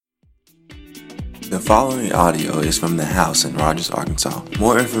The following audio is from The House in Rogers, Arkansas.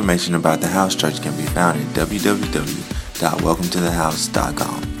 More information about The House Church can be found at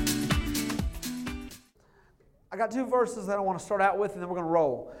www.welcometothehouse.com. I got two verses that I want to start out with, and then we're going to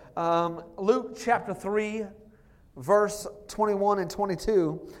roll. Luke chapter 3, verse 21 and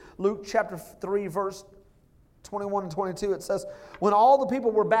 22. Luke chapter 3, verse 21 and 22, it says, when all the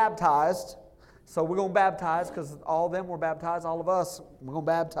people were baptized, so we're going to baptize because all of them were baptized, all of us, we're going to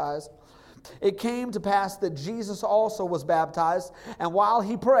baptize. It came to pass that Jesus also was baptized, and while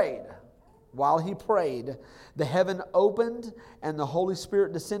he prayed, the heaven opened, and the Holy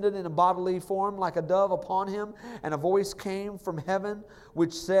Spirit descended in a bodily form like a dove upon him, and a voice came from heaven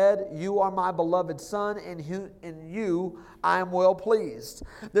which said, "You are my beloved Son, and in you I am well pleased."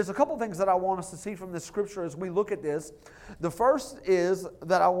 There's a couple things that I want us to see from this scripture as we look at this. The first is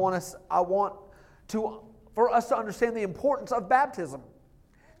that I want for us to understand the importance of baptism.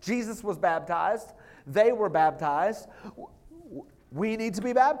 Jesus was baptized. They were baptized. We need to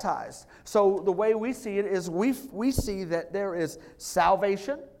be baptized. So the way we see it is we see that there is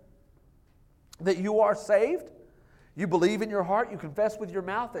salvation, that you are saved. You believe in your heart, you confess with your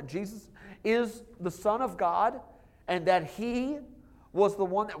mouth that Jesus is the Son of God and that He was the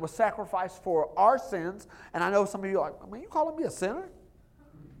one that was sacrificed for our sins. And I know some of you are like, "Man, you calling me a sinner?"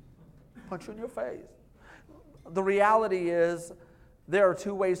 Punch you in your face. The reality is there are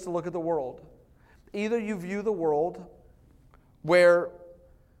two ways to look at the world. Either you view the world where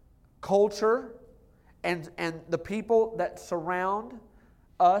culture and the people that surround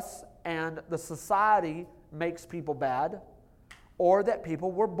us and the society makes people bad, or that people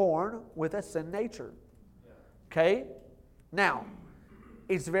were born with a sin nature. Okay? Now,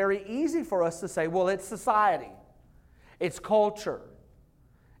 it's very easy for us to say, well, it's society, it's culture,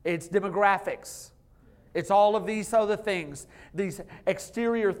 it's demographics. It's all of these other things, these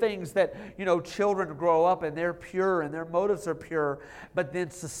exterior things that, children grow up and they're pure and their motives are pure, but then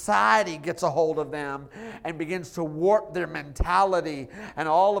society gets a hold of them and begins to warp their mentality, and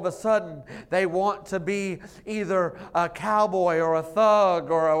all of a sudden they want to be either a cowboy or a thug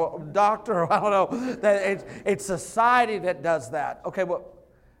or a doctor, or I don't know. It's society that does that. Okay, well,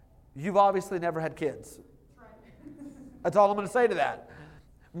 you've obviously never had kids. That's all I'm going to say to that.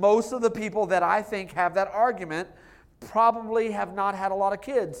 Most of the people that I think have that argument probably have not had a lot of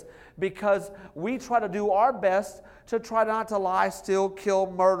kids, because we try to do our best to try not to lie, steal, kill,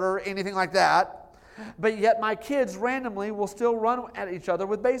 murder, anything like that. But yet my kids randomly will still run at each other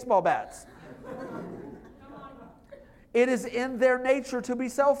with baseball bats. It is in their nature to be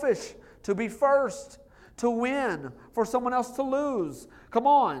selfish, to be first, to win, for someone else to lose. Come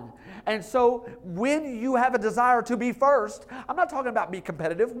on. And so when you have a desire to be first, I'm not talking about be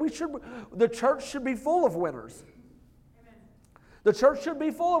competitive. The church should be full of winners. Amen. The church should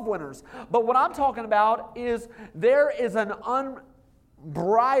be full of winners. But what I'm talking about is there is an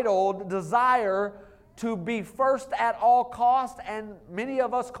unbridled desire to be first at all costs, and many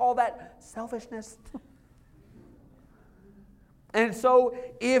of us call that selfishness. And so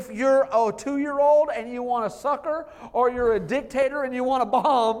if you're a 2-year-old and you want a sucker, or you're a dictator and you want a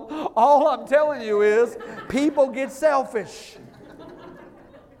bomb, all I'm telling you is people get selfish.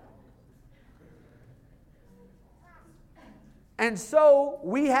 And so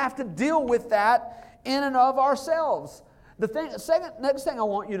we have to deal with that in and of ourselves. Next thing I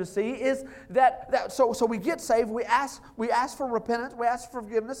want you to see is that so we get saved, we ask for repentance, we ask for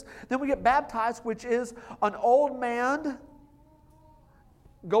forgiveness, then we get baptized, which is an old man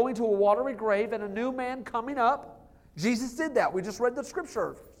going to a watery grave and a new man coming up. Jesus did that. We just read the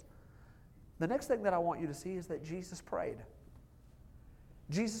scripture. The next thing that I want you to see is that Jesus prayed.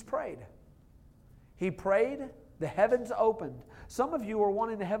 Jesus prayed. He prayed, the heavens opened. Some of you are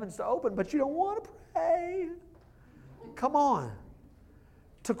wanting the heavens to open, but you don't want to pray. Come on.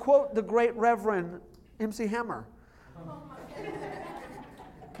 To quote the great Reverend MC Hammer,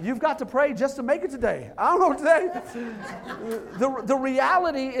 you've got to pray just to make it today. I don't know today. The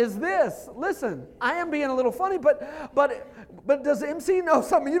reality is this. Listen, I am being a little funny, but does MC know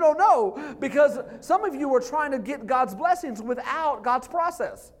something you don't know? Because some of you are trying to get God's blessings without God's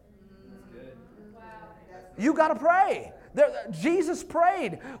process. That's good. Wow. You got to pray. Jesus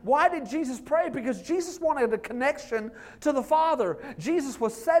prayed. Why did Jesus pray? Because Jesus wanted a connection to the Father. Jesus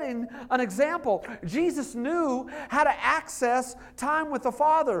was setting an example. Jesus knew how to access time with the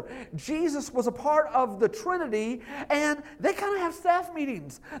Father. Jesus was a part of the Trinity, and they kind of have staff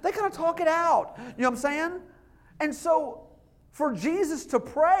meetings. They kind of talk it out. You know what I'm saying? And so for Jesus to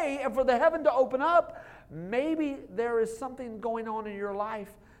pray and for the heaven to open up, maybe there is something going on in your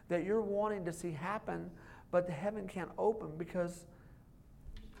life that you're wanting to see happen, but the heaven can't open because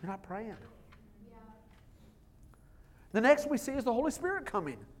you're not praying. Yeah. The next we see is the Holy Spirit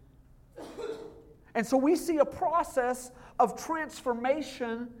coming. And so we see a process of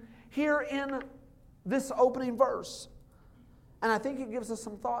transformation here in this opening verse. And I think it gives us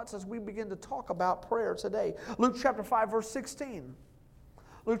some thoughts as we begin to talk about prayer today. Luke chapter 5, verse 16.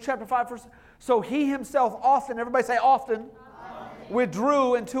 Luke chapter 5, verse... So he himself often, everybody say often,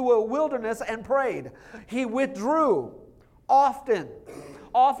 withdrew into a wilderness and prayed. He withdrew often.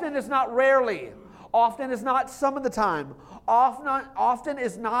 Often is not rarely. Often is not some of the time. Often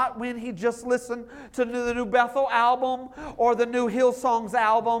is not when he just listened to the new Bethel album or the new Hillsongs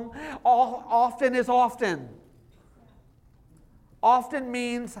album. Often is often. Often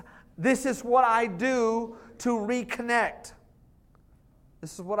means this is what I do to reconnect.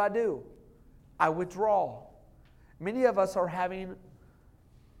 This is what I do. I withdraw. Many of us are having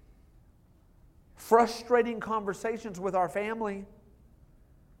frustrating conversations with our family.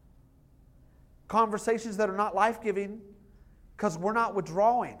 Conversations that are not life-giving because we're not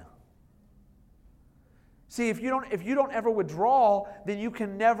withdrawing. See, if you don't ever withdraw, then you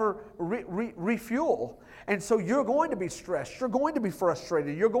can never refuel. And so you're going to be stressed. You're going to be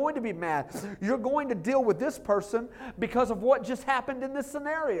frustrated. You're going to be mad. You're going to deal with this person because of what just happened in this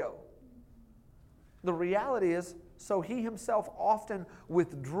scenario. The reality is, so he himself often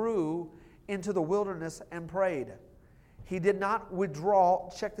withdrew into the wilderness and prayed. He did not withdraw,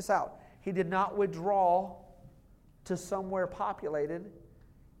 check this out, he did not withdraw to somewhere populated.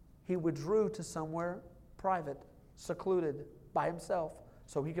 He withdrew to somewhere private, secluded by himself,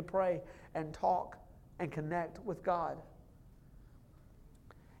 so he could pray and talk and connect with God.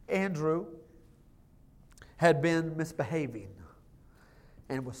 Andrew had been misbehaving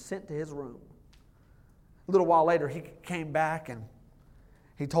and was sent to his room. A little while later, he came back and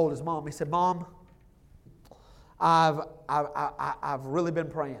he told his mom, he said, Mom, I've really been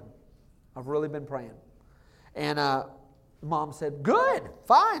praying. I've really been praying. And Mom said, good,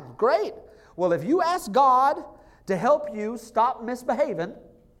 fine, great. Well, if you ask God to help you stop misbehaving,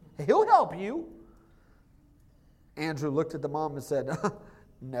 He'll help you. Andrew looked at the mom and said,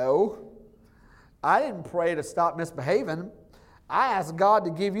 no, I didn't pray to stop misbehaving. I asked God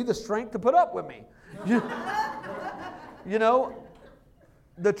to give you the strength to put up with me. You know,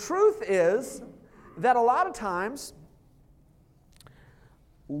 the truth is that a lot of times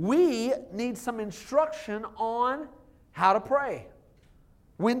we need some instruction on how to pray,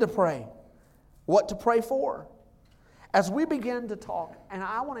 when to pray, what to pray for. As we begin to talk, and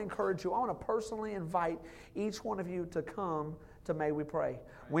I want to encourage you, I want to personally invite each one of you to come to May We Pray.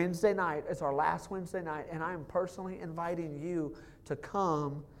 Wednesday night is our last Wednesday night, and I am personally inviting you to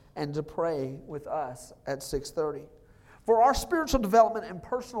come and to pray with us at 6:30. For our spiritual development and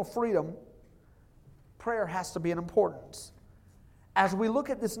personal freedom, prayer has to be an importance. As we look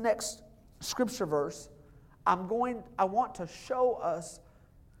at this next scripture verse, I want to show us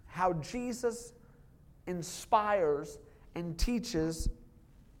how Jesus inspires and teaches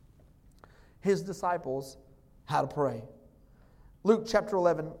his disciples how to pray. Luke chapter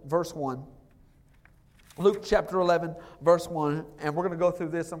 11, verse 1. Luke chapter 11, verse 1. And we're going to go through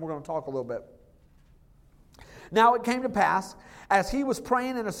this and we're going to talk a little bit. Now it came to pass, as he was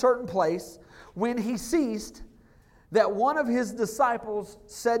praying in a certain place, when he ceased, that one of his disciples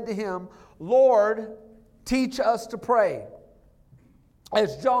said to him, Lord, teach us to pray,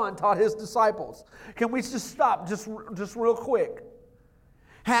 as John taught his disciples. Can we just stop just real quick?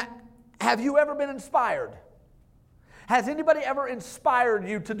 Have you ever been inspired? Has anybody ever inspired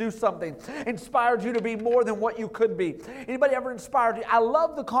you to do something? Inspired you to be more than what you could be? Anybody ever inspired you? I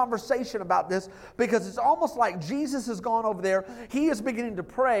love the conversation about this because it's almost like Jesus has gone over there. He is beginning to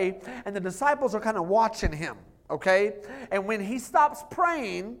pray and the disciples are kind of watching him, okay? And when he stops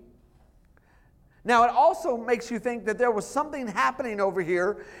praying, now it also makes you think that there was something happening over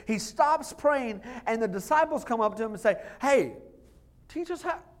here. He stops praying and the disciples come up to him and say, hey, teach us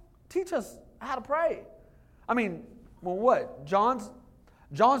how to pray. I mean, well, what? John's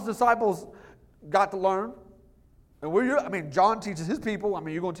disciples got to learn. And John teaches his people.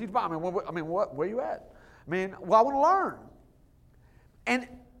 You're going to teach. What? Where you at? I want to learn. And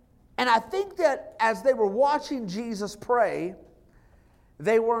I think that as they were watching Jesus pray,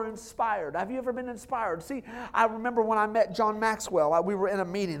 they were inspired. Have you ever been inspired? See, I remember when I met John Maxwell. We were in a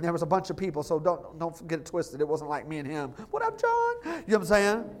meeting. There was a bunch of people, so don't get it twisted. It wasn't like me and him. What up, John? You know what I'm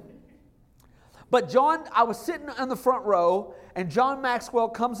saying? But John, I was sitting in the front row, and John Maxwell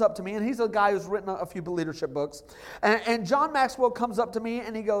comes up to me, and he's a guy who's written a few leadership books. And John Maxwell comes up to me,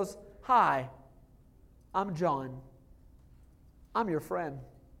 and he goes, hi, I'm John. I'm your friend.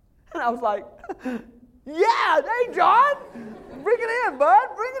 And I was like, yeah, hey, John. Bring it in, bud.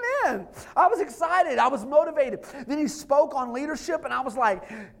 Bring it man, I was excited. I was motivated. Then he spoke on leadership, and I was like,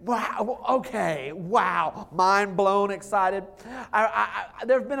 wow, okay, wow, mind blown, excited.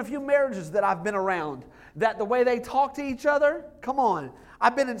 There have been a few marriages that I've been around that the way they talk to each other, come on,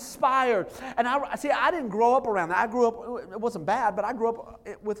 I've been inspired. And I didn't grow up around that. I grew up, it wasn't bad, but I grew up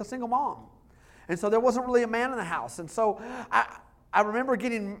with a single mom. And so there wasn't really a man in the house. And so I remember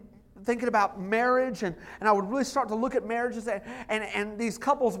thinking about marriage, and I would really start to look at marriages, and these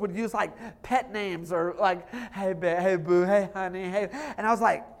couples would use like pet names, or like, hey babe, hey boo, hey honey, hey. And I was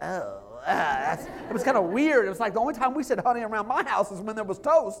like, oh. It was kind of weird. It was like the only time we said honey around my house is when there was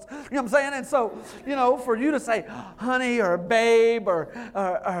toast. You know what I'm saying? And so, for you to say honey or babe or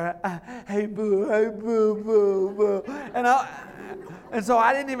hey boo, boo, boo. And so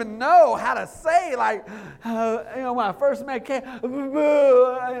I didn't even know how to say, like, when I first met Kay,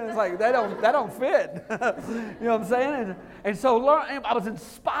 boo. It's like, that don't fit. You know what I'm saying? And so I was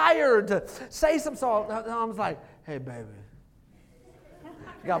inspired to say some song. I was like, hey baby.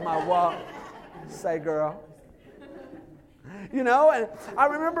 Got my walk. Say, girl. And I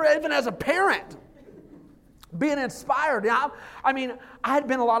remember even as a parent being inspired. I had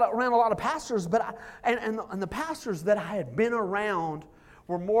been around a lot of pastors, but and the pastors that I had been around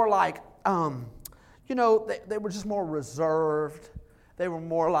were more like, they were just more reserved. They were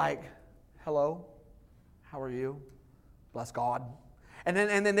more like, hello, how are you? Bless God. And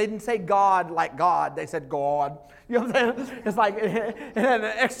then they didn't say God like God. They said God. You know what I'm saying? It's like it had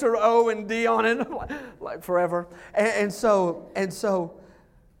an extra O and D on it, like forever. And so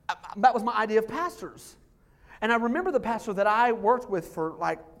that was my idea of pastors. And I remember the pastor that I worked with for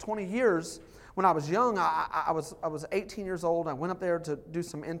like 20 years when I was young. I was 18 years old. I went up there to do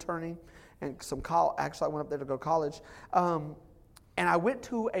some interning and actually I went up there to go to college. And I went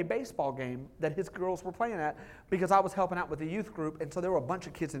to a baseball game that his girls were playing at because I was helping out with the youth group. And so there were a bunch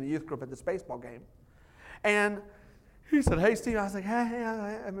of kids in the youth group at this baseball game. And he said, hey, Steve. I was like, hey.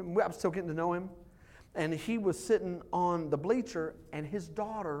 I'm still getting to know him. And he was sitting on the bleacher, and his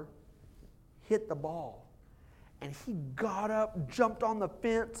daughter hit the ball. And he got up, jumped on the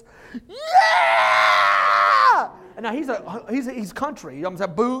fence. Yeah! And now he's country. You know what I'm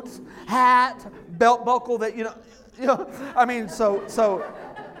saying? Boots, hat, belt buckle that, so, you know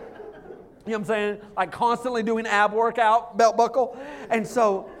what I'm saying? Like constantly doing ab workout, belt buckle. And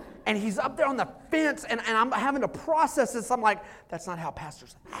he's up there on the fence, and I'm having to process this. I'm like, that's not how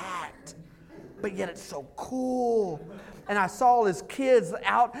pastors act. But yet it's so cool. And I saw all his kids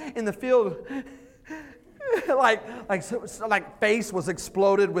out in the field, like face was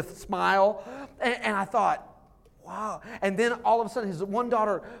exploded with smile. And I thought, wow. And then all of a sudden his one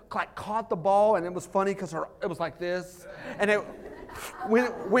daughter caught the ball, and it was funny because it was like this, and it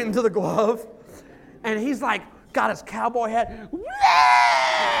went into the glove. And he's like got his cowboy hat.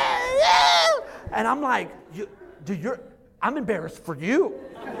 And I'm like, I'm embarrassed for you.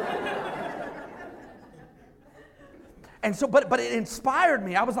 And so, but it inspired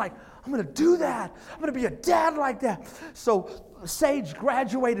me. I was like, I'm going to do that. I'm going to be a dad like that. So Sage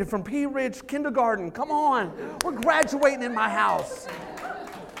graduated from Pea Ridge Kindergarten. Come on. We're graduating in my house.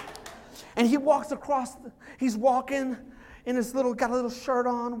 And he walks across, he's walking in his got a little shirt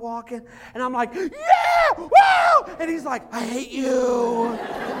on, walking. And I'm like, yeah, wow. And he's like, I hate you.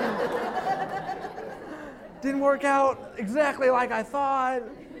 Didn't work out exactly like I thought.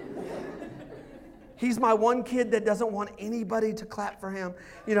 He's my one kid that doesn't want anybody to clap for him.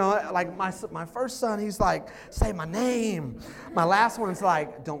 Like my first son, he's like, say my name. My last one's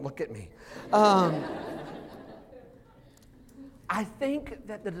like, don't look at me. I think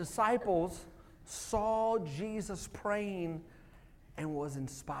that the disciples saw Jesus praying and was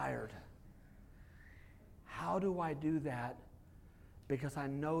inspired. How do I do that? Because I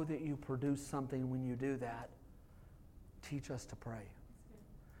know that you produce something when you do that. Teach us to pray.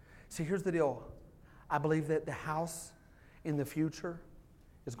 See, here's the deal. I believe that the house in the future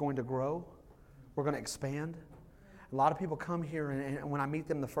is going to grow. We're going to expand. A lot of people come here, and when I meet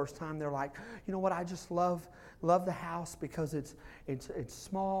them the first time, they're like, you know what, I just love the house because it's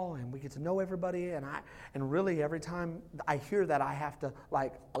small and we get to know everybody. And really every time I hear that, I have to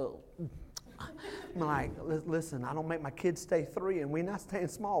I'm like, listen, I don't make my kids stay 3, and we're not staying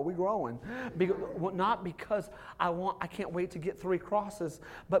small. We're growing. Not because I can't wait to get 3 crosses,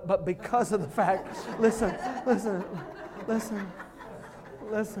 but because of the fact, listen.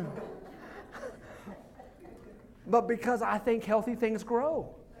 But because I think healthy things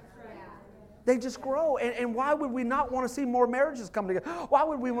grow. They just grow. And why would we not want to see more marriages come together? Why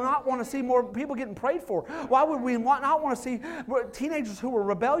would we not want to see more people getting prayed for? Why would we not want to see teenagers who were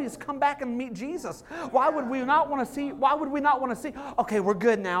rebellious come back and meet Jesus? Why would we not want to see, okay, we're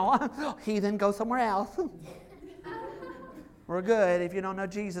good now. Heathen, go somewhere else. We're good. If you don't know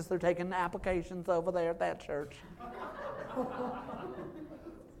Jesus, they're taking applications over there at that church.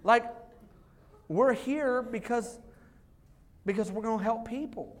 Like, we're here because we're going to help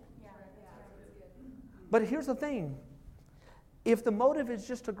people. But here's the thing. If the motive is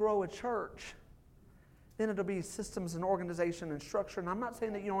just to grow a church, then it'll be systems and organization and structure. And I'm not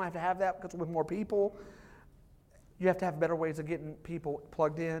saying that you don't have to have that, because with more people, you have to have better ways of getting people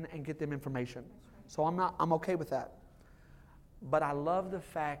plugged in and get them information. So I'm okay with that. But I love the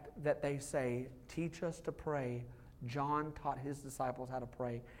fact that they say, teach us to pray. John taught his disciples how to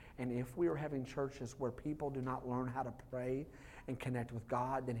pray. And if we are having churches where people do not learn how to pray and connect with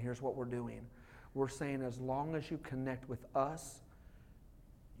God, then here's what we're doing. We're saying as long as you connect with us,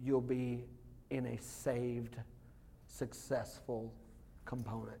 you'll be in a saved, successful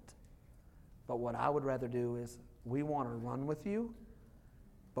component. But what I would rather do is, we want to run with you,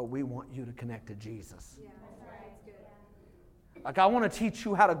 but we want you to connect to Jesus. Yeah, that's right. That's good. Like, I want to teach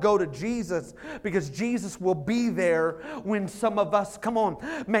you how to go to Jesus, because Jesus will be there when some of us,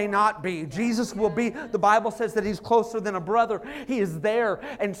 may not be. Jesus will be. The Bible says that He's closer than a brother. He is there.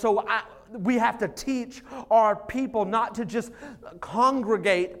 And so we have to teach our people not to just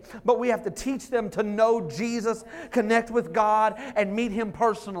congregate, but we have to teach them to know Jesus, connect with God, and meet Him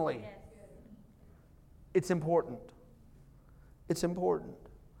personally. It's important. It's important.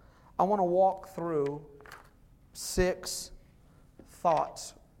 I want to walk through 6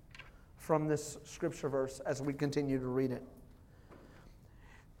 thoughts from this scripture verse as we continue to read it.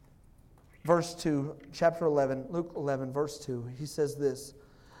 Verse 2, chapter 11, Luke 11, verse 2, he says this.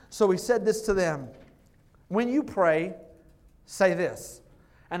 So he said this to them, when you pray, say this.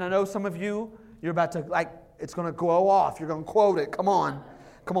 And I know some of you, you're about to, it's going to go off. You're going to quote it. Come on,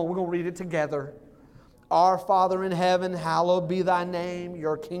 we're going to read it together. Our Father in heaven, hallowed be thy name.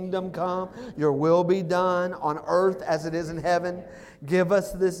 Your kingdom come, your will be done on earth as it is in heaven. Give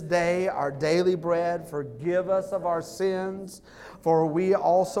us this day our daily bread. Forgive us of our sins, for we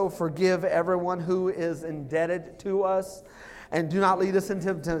also forgive everyone who is indebted to us. And do not lead us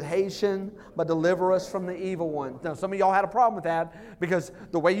into temptation, but deliver us from the evil one. Now, some of y'all had a problem with that, because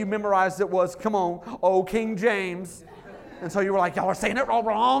the way you memorized it was, oh, King James. And so you were like, y'all are saying it all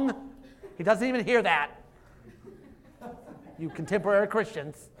wrong. He doesn't even hear that. You contemporary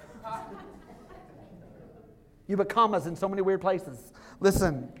Christians. You put commas in so many weird places.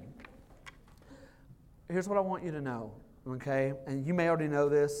 Listen, here's what I want you to know, okay? And you may already know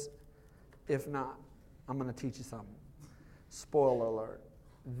this. If not, I'm going to teach you something. Spoiler alert.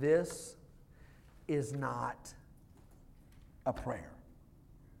 This is not a prayer.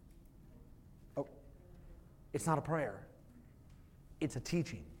 Oh, it's not a prayer. It's a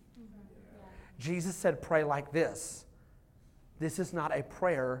teaching. Jesus said, pray like this. This is not a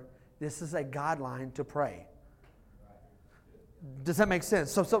prayer. This is a guideline to pray. Does that make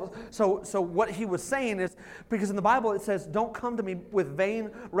sense? So what he was saying is, because in the Bible it says, don't come to me with vain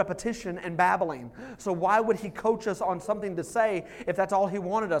repetition and babbling. So why would he coach us on something to say if that's all he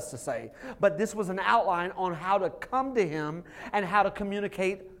wanted us to say? But this was an outline on how to come to him and how to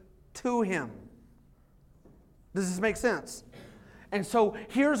communicate to him. Does this make sense? And so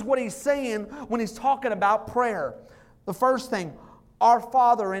here's what he's saying when he's talking about prayer. The first thing, our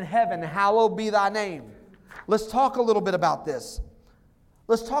Father in heaven, hallowed be thy name. Let's talk a little bit about this.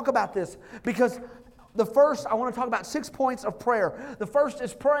 Let's talk about this, because the first, I want to talk about 6 points of prayer. The first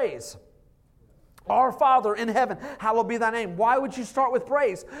is praise. Our Father in heaven, hallowed be thy name. Why would you start with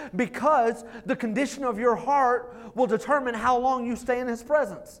praise? Because the condition of your heart will determine how long you stay in His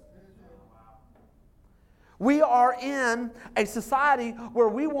presence. We are in a society where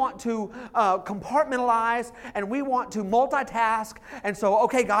we want to compartmentalize and we want to multitask. And so,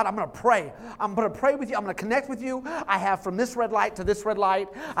 okay, God, I'm going to pray. I'm going to pray with you. I'm going to connect with you. I have from this red light to this red light.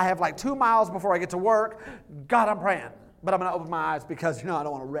 I have like 2 miles before I get to work. God, I'm praying. But I'm going to open my eyes because, I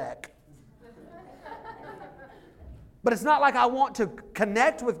don't want to wreck. But it's not like I want to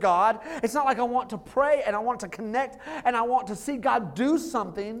connect with God. It's not like I want to pray and I want to connect and I want to see God do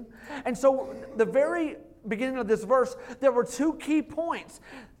something. And so the very beginning of this verse, there were 2 key points.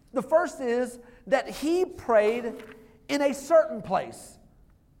 The first is that he prayed in a certain place.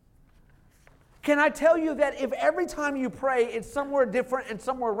 Can I tell you that if every time you pray it's somewhere different and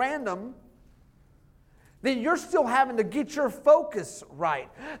somewhere random, then you're still having to get your focus right.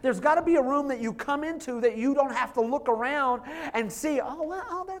 There's got to be a room that you come into that you don't have to look around and see, oh, well,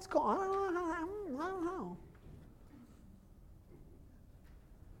 oh, that's cool. I don't know.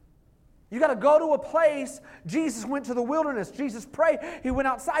 You got to go to a place. Jesus went to the wilderness. Jesus prayed. He went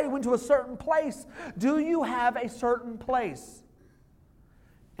outside. He went to a certain place. Do you have a certain place?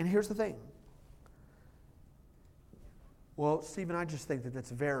 And here's the thing. Well, Stephen, I just think that that's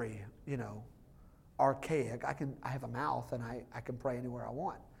very, archaic. I have a mouth and I can pray anywhere I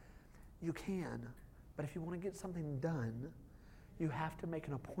want. You can, but if you want to get something done, you have to make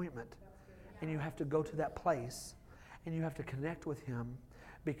an appointment and you have to go to that place and you have to connect with Him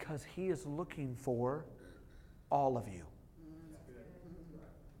because He is looking for all of you.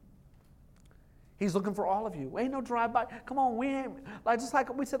 He's looking for all of you. Ain't no drive-by. Come on, we ain't, just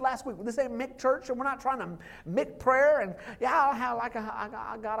like we said last week, this ain't Mick Church, and we're not trying to Mick prayer, and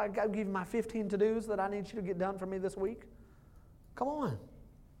I gotta give you my 15 to-dos that I need you to get done for me this week. Come on.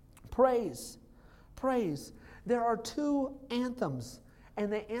 Praise. Praise. There are two anthems,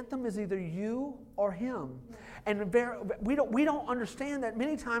 and the anthem is either you or Him. And we don't understand that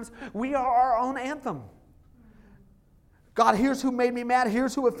many times we are our own anthem. God, here's who made me mad.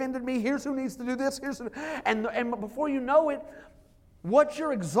 Here's who offended me. Here's who needs to do this. And before you know it, what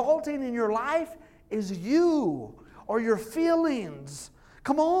you're exalting in your life is you or your feelings.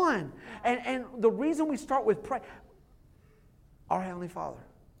 Come on. And the reason we start with pray, our Heavenly Father,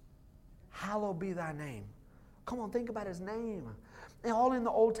 hallowed be Thy name. Come on, think about His name. And all in the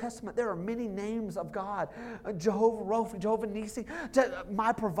Old Testament, there are many names of God. Jehovah Rophi, Jehovah Nisi,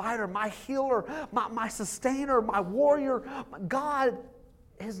 my provider, my healer, my sustainer, my warrior. God,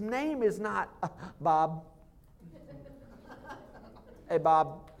 His name is not Bob. Hey,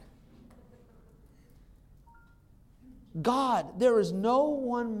 Bob. God, there is no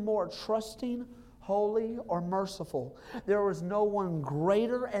one more trusting, holy, or merciful. There is no one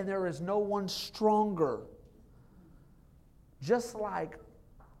greater and there is no one stronger. Just like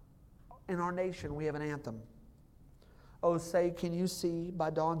in our nation, we have an anthem. Oh, say, can you see by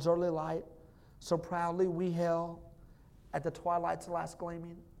dawn's early light, so proudly we hail at the twilight's last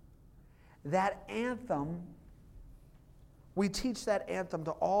gleaming? That anthem, we teach that anthem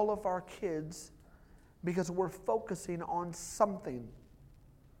to all of our kids because we're focusing on something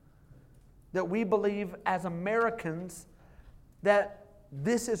that we believe as Americans that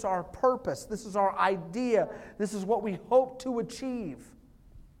this is our purpose. This is our idea. This is what we hope to achieve.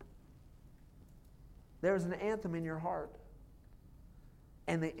 There's an anthem in your heart.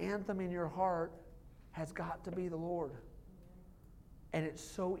 And the anthem in your heart has got to be the Lord. And it's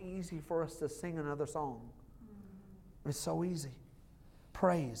so easy for us to sing another song. It's so easy.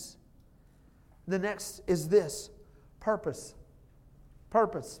 Praise. The next is this. Purpose.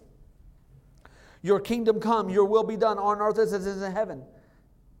 Purpose. Your kingdom come, your will be done on earth as it is in heaven.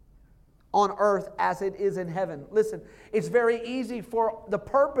 On earth as it is in heaven. Listen, it's very easy for the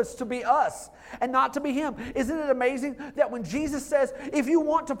purpose to be us and not to be Him. Isn't it amazing that when Jesus says, if you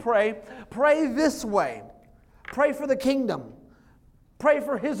want to pray, pray this way. Pray for the kingdom. Pray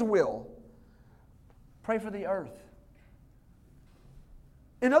for His will. Pray for the earth.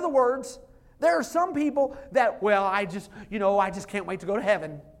 In other words, there are some people that, well, I just can't wait to go to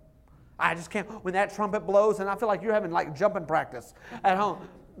heaven. I just can't. When that trumpet blows and I feel like you're having like jumping practice at home.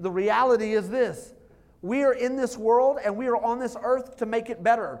 The reality is this. We are in this world and we are on this earth to make it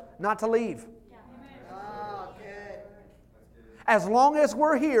better, not to leave. As long as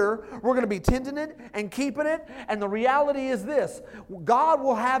we're here, we're going to be tending it and keeping it. And the reality is this. God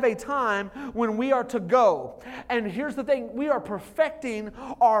will have a time when we are to go. And here's the thing. We are perfecting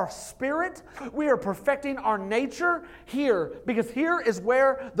our spirit. We are perfecting our nature here. Because here is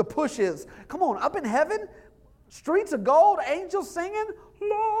where the push is. Come on, up in heaven, streets of gold, angels singing.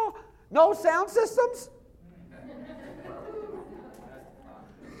 No sound systems?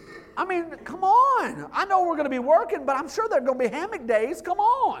 I mean, come on. I know we're going to be working, but I'm sure there are going to be hammock days. Come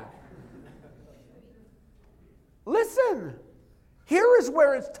on. Listen. Here is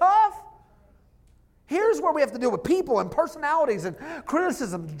where it's tough. Here's where we have to deal with people and personalities and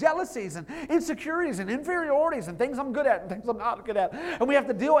criticisms, jealousies and insecurities and inferiorities and things I'm good at and things I'm not good at. And we have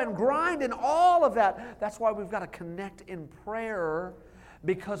to deal and grind in all of that. That's why we've got to connect in prayer,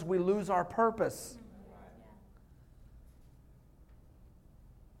 because we lose our purpose.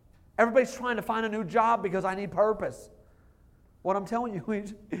 Everybody's trying to find a new job because I need purpose. What I'm telling you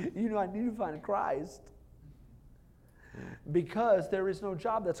is, I need to find Christ. Because there is no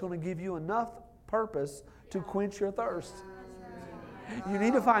job that's going to give you enough purpose to quench your thirst. You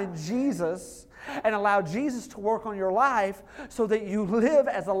need to find Jesus and allow Jesus to work on your life so that you live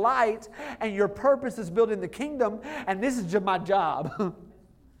as a light and your purpose is building the kingdom. And this is just my job.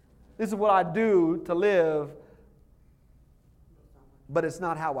 This is what I do to live, but it's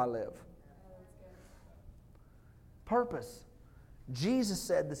not how I live. Purpose. Jesus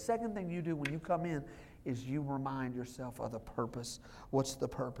said the second thing you do when you come in is you remind yourself of the purpose. What's the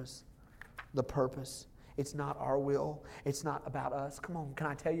purpose? The purpose. It's not our will. It's not about us. Come on, can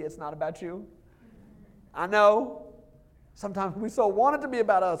I tell you it's not about you? I know. Sometimes we so want it to be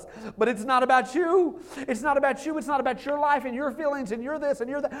about us, but it's not about you. It's not about you. It's not about your life and your feelings and you're this and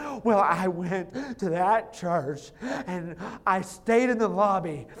you're that. Well, I went to that church and I stayed in the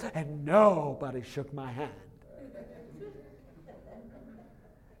lobby and nobody shook my hand.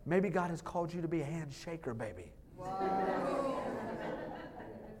 Maybe God has called you to be a handshaker, baby. Wow.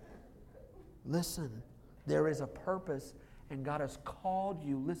 Listen, there is a purpose and God has called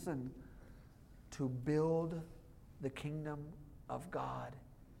you, listen, to build the kingdom of God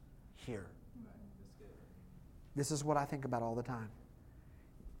here. This is what I think about all the time.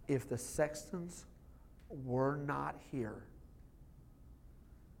 If the Sextons were not here,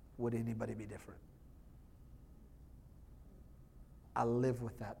 would anybody be different? I live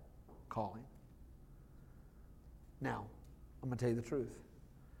with that calling. Now, I'm going to tell you the truth.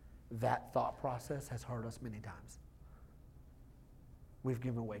 That thought process has hurt us many times. We've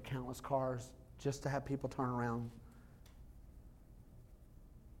given away countless cars just to have people turn around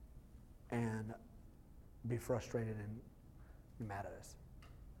and be frustrated and be mad at us.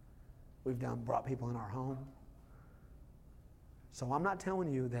 We've brought people in our home. So I'm not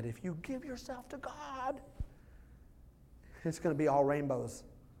telling you that if you give yourself to God, it's going to be all rainbows.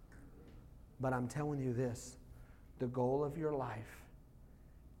 But I'm telling you this, the goal of your life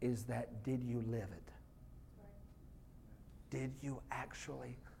is that did you live it? Did you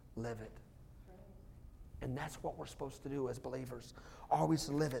actually live it? And that's what we're supposed to do as believers. Always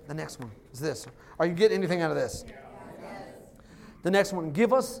live it. The next one is this. Are you getting anything out of this? Yes. The next one,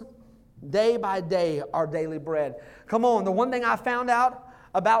 give us day by day our daily bread. Come on, the one thing I found out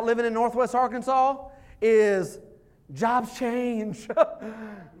about living in Northwest Arkansas is jobs change.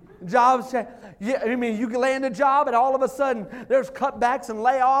 Jobs change. Yeah, I mean, you can land a job and all of a sudden there's cutbacks and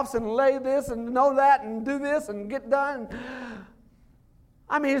layoffs and lay this and know that and do this and get done.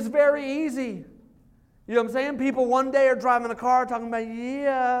 I mean, it's very easy. You know what I'm saying? People one day are driving a car talking about,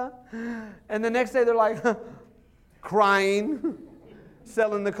 yeah. And the next day they're like crying,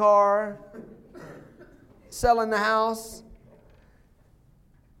 selling the car, selling the house.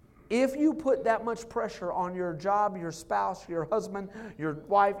 If you put that much pressure on your job, your spouse, your husband, your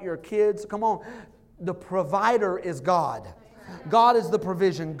wife, your kids, come on, the provider is God. God is the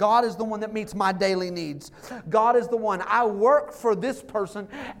provision. God is the one that meets my daily needs. God is the one. I work for this person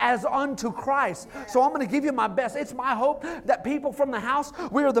as unto Christ. So I'm going to give you my best. It's my hope that people from the house,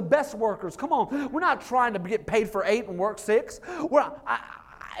 we are the best workers. Come on. We're not trying to get paid for 8 and work 6.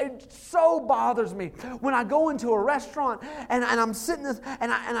 It so bothers me when I go into a restaurant and I'm sitting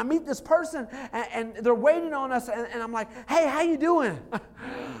and I meet this person and they're waiting on us and I'm like, hey, how you doing?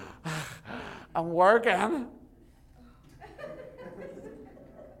 I'm working.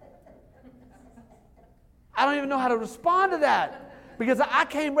 I don't even know how to respond to that because I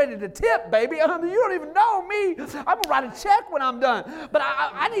came ready to tip, baby. You don't even know me. I'm going to write a check when I'm done. But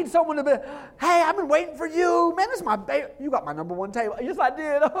I need someone to be, hey, I've been waiting for you. Man, this is my baby. You got my number 1 table. Yes, I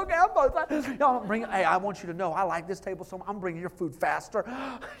did. Okay, I'm both. No, hey, I want you to know I like this table so much. I'm bringing your food faster.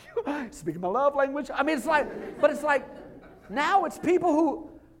 Speaking my love language. I mean, it's like, now it's people who,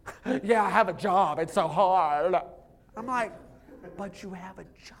 yeah, I have a job. It's so hard. I'm like, but you have a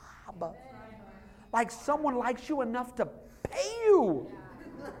job. Like someone likes you enough to pay you.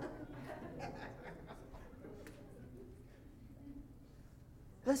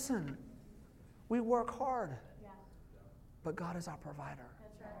 Listen, we work hard, but God is our provider.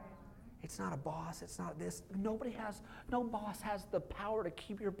 It's not a boss. It's not this. No boss has the power to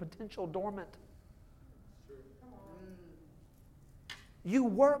keep your potential dormant. You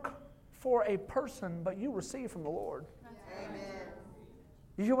work for a person, but you receive from the Lord. Amen.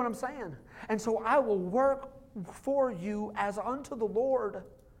 You hear what I'm saying? And so I will work for you as unto the Lord,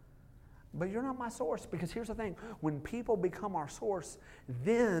 but you're not my source. Because here's the thing. When people become our source,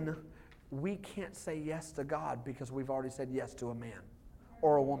 then we can't say yes to God because we've already said yes to a man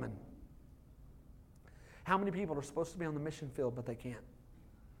or a woman. How many people are supposed to be on the mission field, but they can't?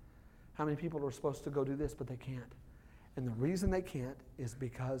 How many people are supposed to go do this, but they can't? And the reason they can't is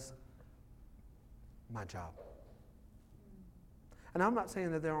because my job. And I'm not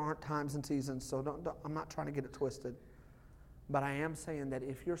saying that there aren't times and seasons, so I'm not trying to get it twisted. But I am saying that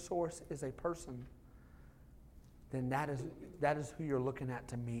if your source is a person, then that is who you're looking at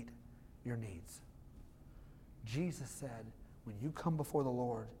to meet your needs. Jesus said, when you come before the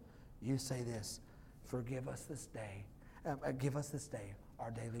Lord, you say this, forgive us this day, give us this day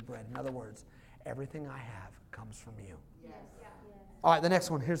our daily bread. In other words, everything I have comes from you. Yes. All right, the next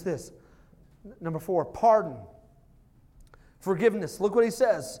one, here's this. Number 4, pardon. Forgiveness. Look what he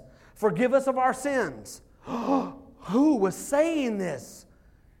says. Forgive us of our sins. Who was saying this?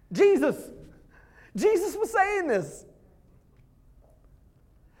 Jesus. Jesus was saying this.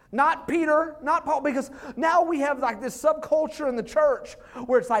 Not Peter, not Paul, because now we have like this subculture in the church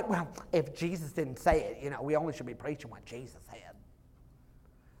where it's like, well, if Jesus didn't say it, we only should be preaching what Jesus said.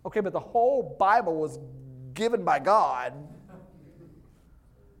 Okay, but the whole Bible was given by God.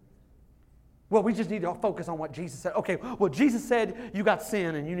 Well, we just need to focus on what Jesus said. Okay, well, Jesus said you got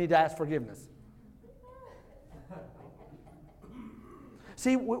sin and you need to ask forgiveness.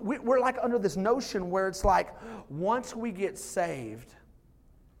 See, we're like under this notion where it's like once we get saved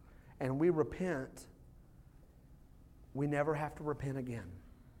and we repent, we never have to repent again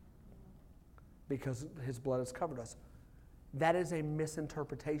because His blood has covered us. That is a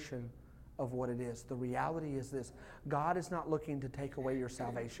misinterpretation of what it is. The reality is this: God is not looking to take away your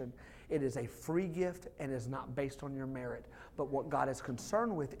salvation. It is a free gift and is not based on your merit. But what God is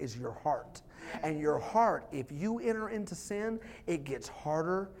concerned with is your heart. And your heart, if you enter into sin, it gets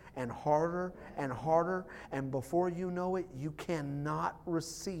harder and harder and harder. And before you know it, you cannot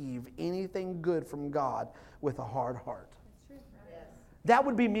receive anything good from God with a hard heart. That's true. Yes. That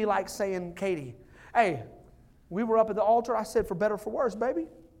would be me like saying, Katie, hey, we were up at the altar. I said, for better or for worse, baby.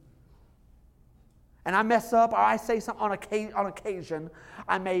 And I mess up or I say something on occasion.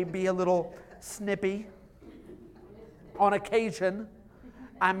 I may be a little snippy. On occasion,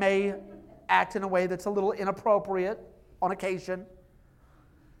 I may act in a way that's a little inappropriate on occasion.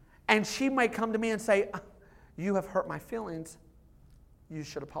 And she may come to me and say, you have hurt my feelings. You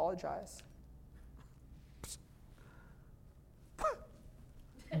should apologize.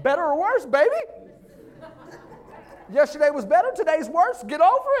 Better or worse, baby? Yesterday was better, today's worse. Get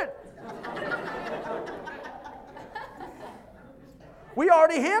over it. We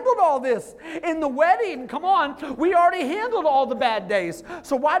already handled all this. In the wedding, come on, we already handled all the bad days.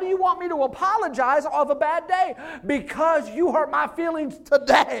 So why do you want me to apologize of a bad day? Because you hurt my feelings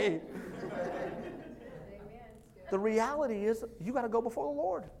today. The reality is you got to go before the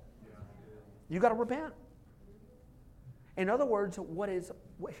Lord. You got to repent. In other words,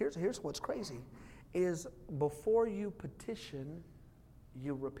 here's what's crazy, is before you petition,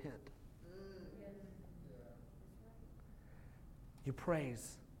 you repent. You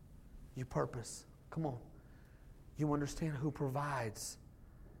praise. You purpose. Come on. You understand who provides.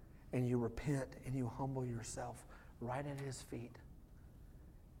 And you repent and you humble yourself right at His feet.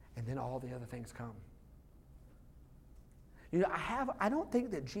 And then all the other things come. I don't think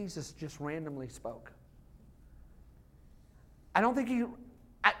that Jesus just randomly spoke. I don't think He,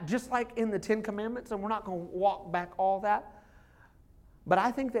 just like in the 10 Commandments, and we're not going to walk back all that, but I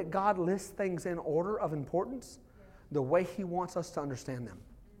think that God lists things in order of importance the way He wants us to understand them.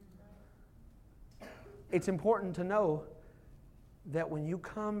 It's important to know that when you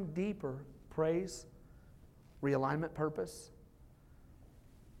come deeper, praise, realignment, purpose,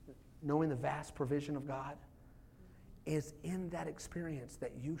 knowing the vast provision of God, is in that experience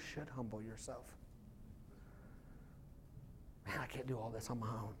that you should humble yourself. Man, I can't do all this on my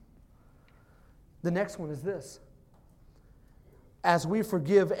own. The next one is this. As we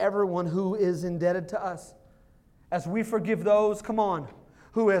forgive everyone who is indebted to us, as we forgive those, come on,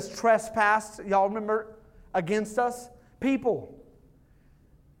 who has trespassed, y'all remember, against us? People.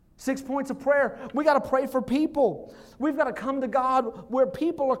 6 points of prayer. We got to pray for people. We've got to come to God where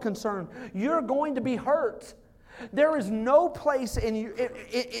people are concerned. You're going to be hurt. There is no place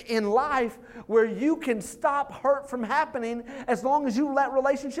in life where you can stop hurt from happening as long as you let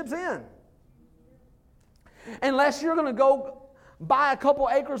relationships in. Unless you're going to go buy a couple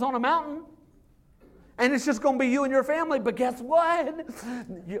acres on a mountain and it's just going to be you and your family. But guess what?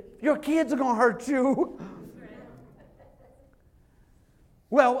 Your kids are going to hurt you.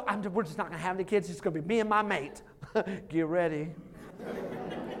 Well, we're just not going to have any kids. It's going to be me and my mate. Get ready.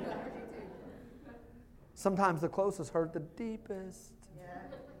 Sometimes the closest hurt the deepest.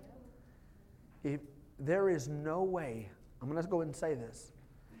 If there is no way, I'm going to go ahead and say this.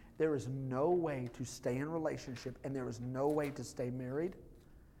 There is no way to stay in a relationship and there is no way to stay married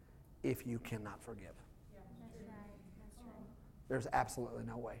if you cannot forgive. There's absolutely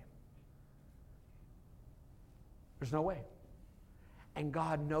no way. There's no way. And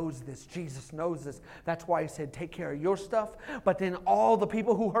God knows this. Jesus knows this. That's why He said, take care of your stuff. But then all the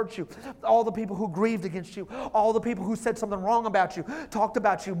people who hurt you, all the people who grieved against you, all the people who said something wrong about you, talked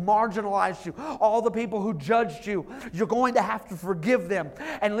about you, marginalized you, all the people who judged you, you're going to have to forgive them.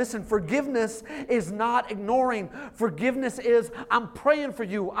 And listen, forgiveness is not ignoring. Forgiveness is, I'm praying for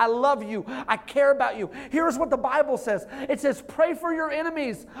you. I love you. I care about you. Here's what the Bible says. It says, pray for your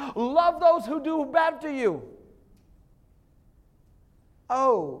enemies. Love those who do bad to you.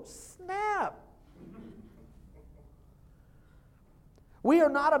 Oh, snap. We are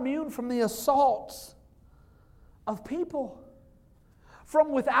not immune from the assaults of people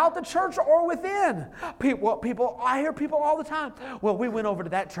from without the church or within. People, I hear people all the time, well, we went over to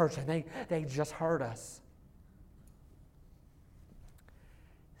that church and they just hurt us.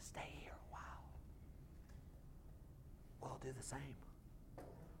 Stay here a while. We'll do the same.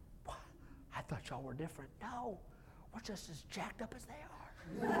 What? I thought y'all were different. No, we're just as jacked up as they are.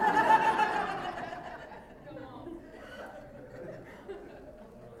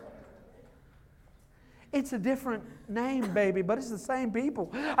 It's a different name, baby, but it's the same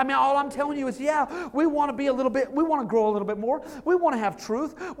people. I mean, all I'm telling you is, yeah, we want to be a little bit, we want to grow a little bit more. We want to have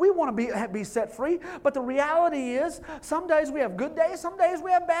truth. We want to be set free. But the reality is, some days we have good days. Some days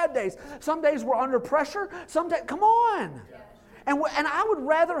we have bad days. Some days we're under pressure. Some days, come on. And I would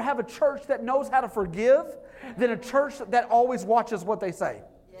rather have a church that knows how to forgive than a church that always watches what they say.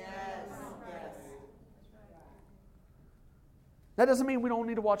 Yes. That doesn't mean we don't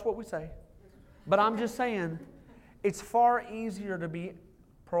need to watch what we say. But I'm just saying, it's far easier to be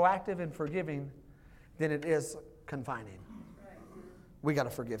proactive and forgiving than it is confining. We got to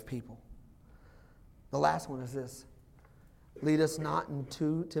forgive people. The last one is this. Lead us not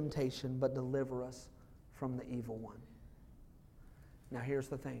into temptation, but deliver us from the evil one. Now here's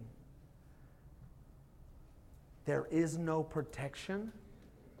the thing. There is no protection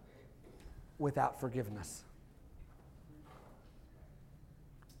without forgiveness.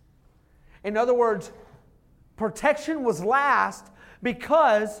 In other words, protection was last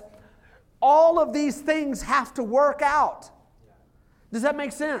because all of these things have to work out. Does that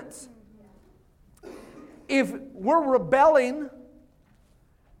make sense? If we're rebelling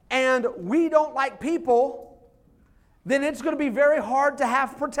and we don't like people, then it's going to be very hard to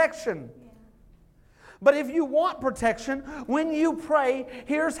have protection. But if you want protection, when you pray,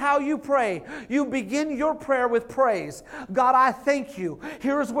 here's how you pray. You begin your prayer with praise. God, I thank you.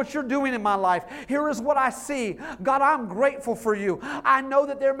 Here's what you're doing in my life. Here is what I see. God, I'm grateful for you. I know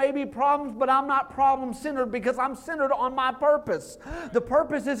that there may be problems, but I'm not problem-centered because I'm centered on my purpose. The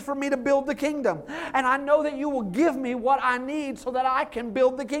purpose is for me to build the kingdom. And I know that you will give me what I need so that I can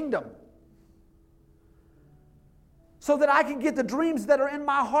build the kingdom. So that I can get the dreams that are in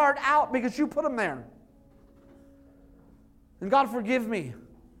my heart out because you put them there. And God, forgive me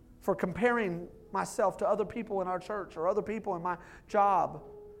for comparing myself to other people in our church or other people in my job.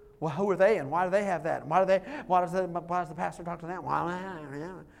 Well, who are they and why do they have that? Why does the pastor talk to them?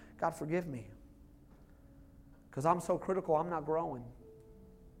 God, forgive me. Because I'm so critical, I'm not growing.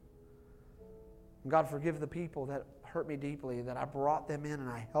 And God, forgive the people that hurt me deeply, that I brought them in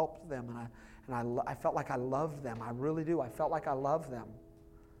and I helped them and I felt like I loved them. I really do. I felt like I loved them.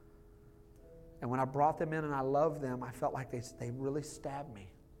 And when I brought them in and I loved them, I felt like they really stabbed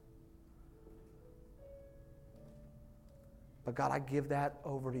me. But God, I give that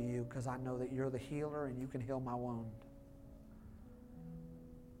over to you because I know that you're the healer and you can heal my wound.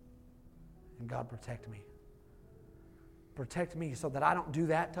 And God, protect me. Protect me so that I don't do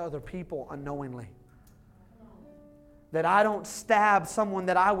that to other people unknowingly. That I don't stab someone,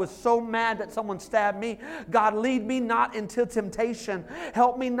 that I was so mad that someone stabbed me. God, lead me not into temptation.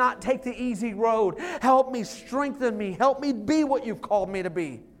 Help me not take the easy road. Help me, strengthen me. Help me be what you've called me to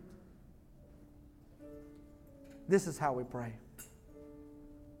be. This is how we pray.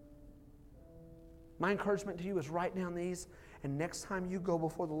 My encouragement to you is write down these, and next time you go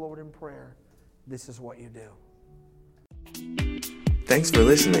before the Lord in prayer, this is what you do. Thanks for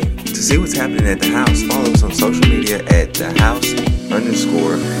listening. To see what's happening at the house, follow us on social media at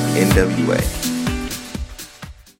 @thehouse_NWA.